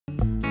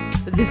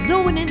There's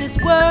no one in this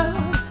world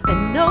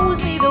that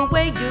knows me the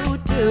way you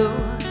do.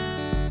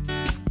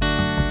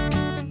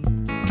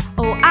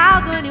 Oh,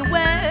 I'll go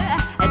anywhere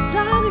as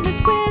long as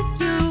it's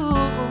with you.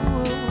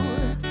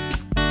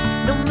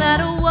 No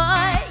matter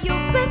what,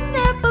 you've been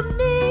there for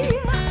me.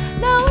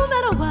 No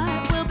matter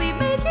what, we'll be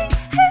making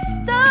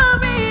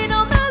history.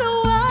 No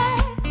matter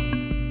what,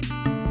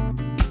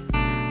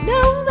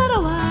 no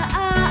matter what,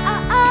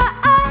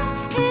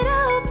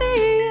 it'll be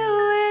you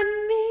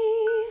and me.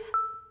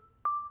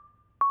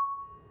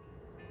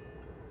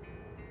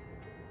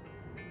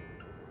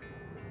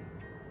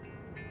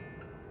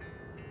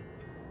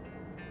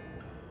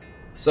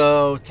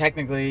 So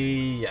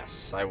technically,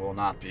 yes, I will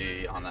not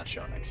be on that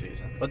show next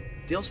season. But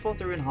deals fall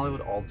through in Hollywood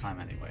all the time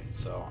anyway.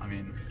 So, I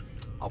mean,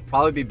 I'll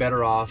probably be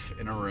better off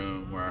in a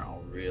room where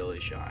I'll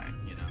really shine,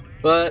 you know.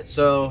 But,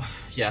 so,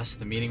 yes,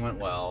 the meeting went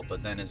well.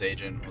 But then his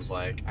agent was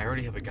like, I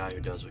already have a guy who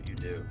does what you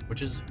do.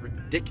 Which is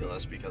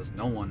ridiculous because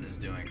no one is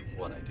doing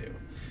what I do.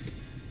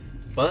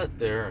 But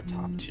they're a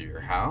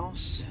top-tier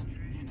house. And,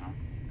 you know,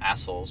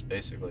 assholes,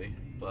 basically.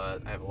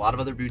 But I have a lot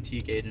of other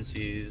boutique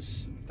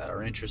agencies that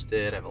are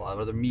interested. I have a lot of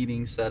other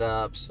meetings set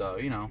up. So,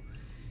 you know,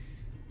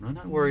 I'm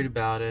not worried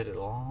about it.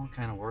 It'll all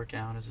kind of work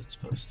out as it's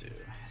supposed to,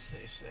 as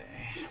they say.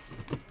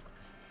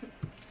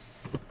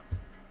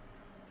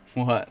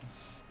 What?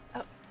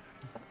 Oh,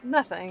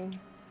 nothing.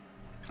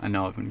 I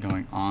know I've been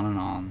going on and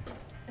on.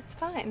 It's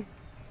fine.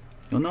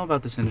 You'll know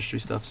about this industry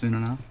stuff soon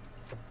enough.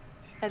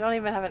 I don't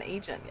even have an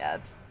agent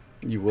yet.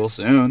 You will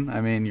soon.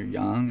 I mean, you're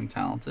young and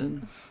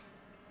talented.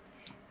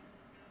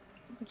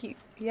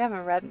 You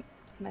haven't read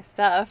my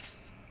stuff.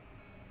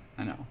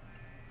 I know.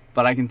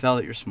 But I can tell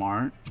that you're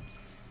smart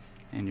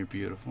and you're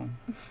beautiful.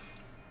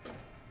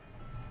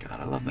 God,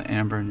 I love the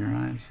amber in your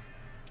eyes.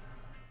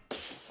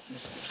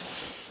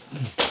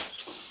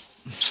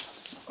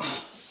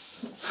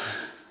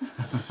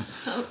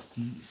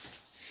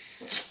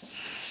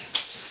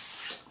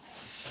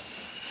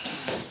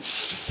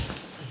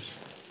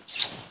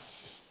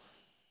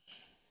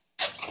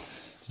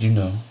 Did you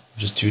know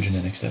just 2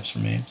 genetic steps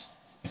from apes?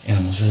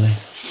 Animals, really?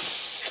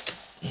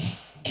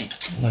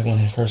 Like when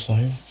they first saw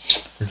you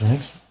for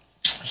drinks,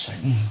 it's like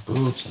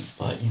boobs and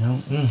butt, you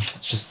know?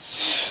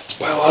 It's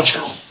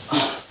biological.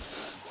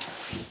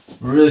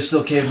 We're really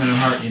still cavemen at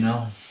heart, you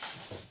know?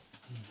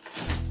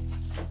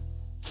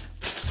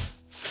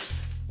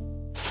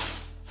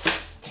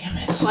 Damn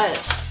it. What? Like,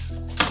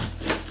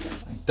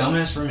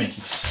 dumbass roommate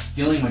keeps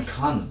stealing my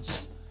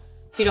condoms.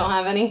 You don't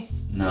have any?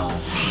 No.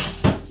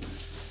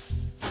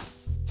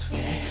 It's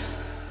okay.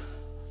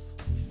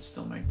 You can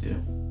still make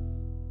do.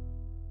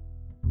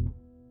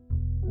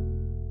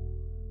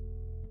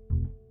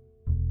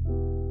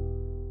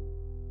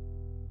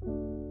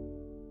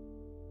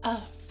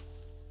 Oh.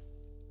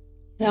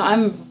 No,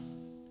 I'm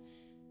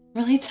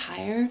really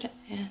tired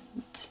and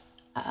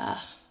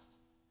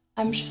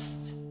I'm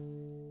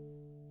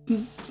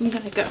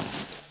gonna go.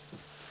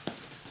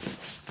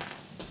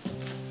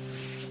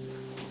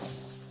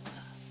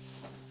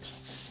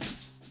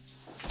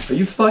 Are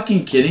you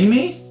fucking kidding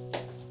me?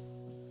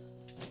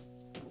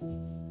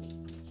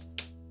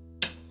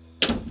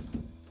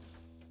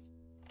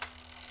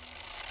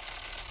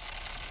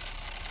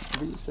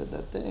 You said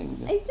that thing.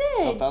 I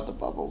did. About the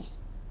bubbles.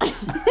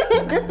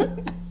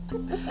 The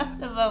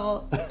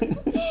bubbles.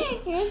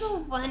 You're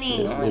so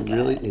funny. Oh my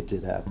God. It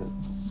did happen.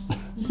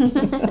 You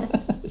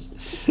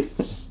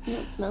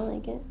don't smell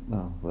like it.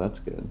 Oh, well, that's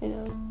good. I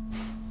know.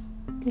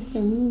 Good for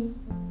me.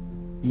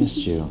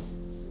 Missed you.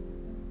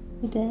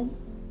 You did?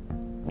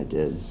 I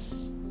did.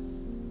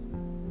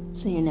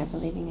 So you're never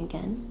leaving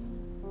again?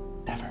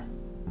 Never.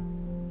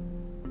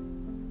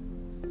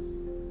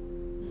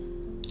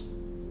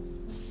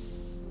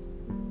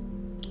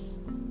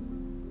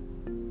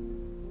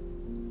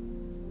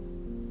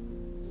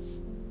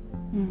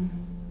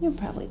 You're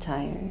probably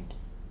tired.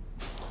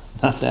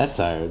 Not that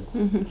tired.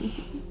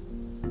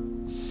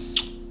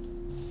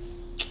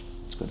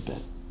 Let's go to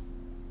bed.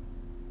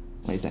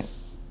 What do you think?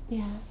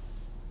 Yeah.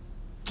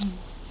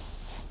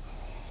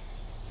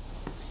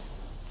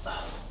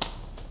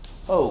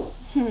 Oh.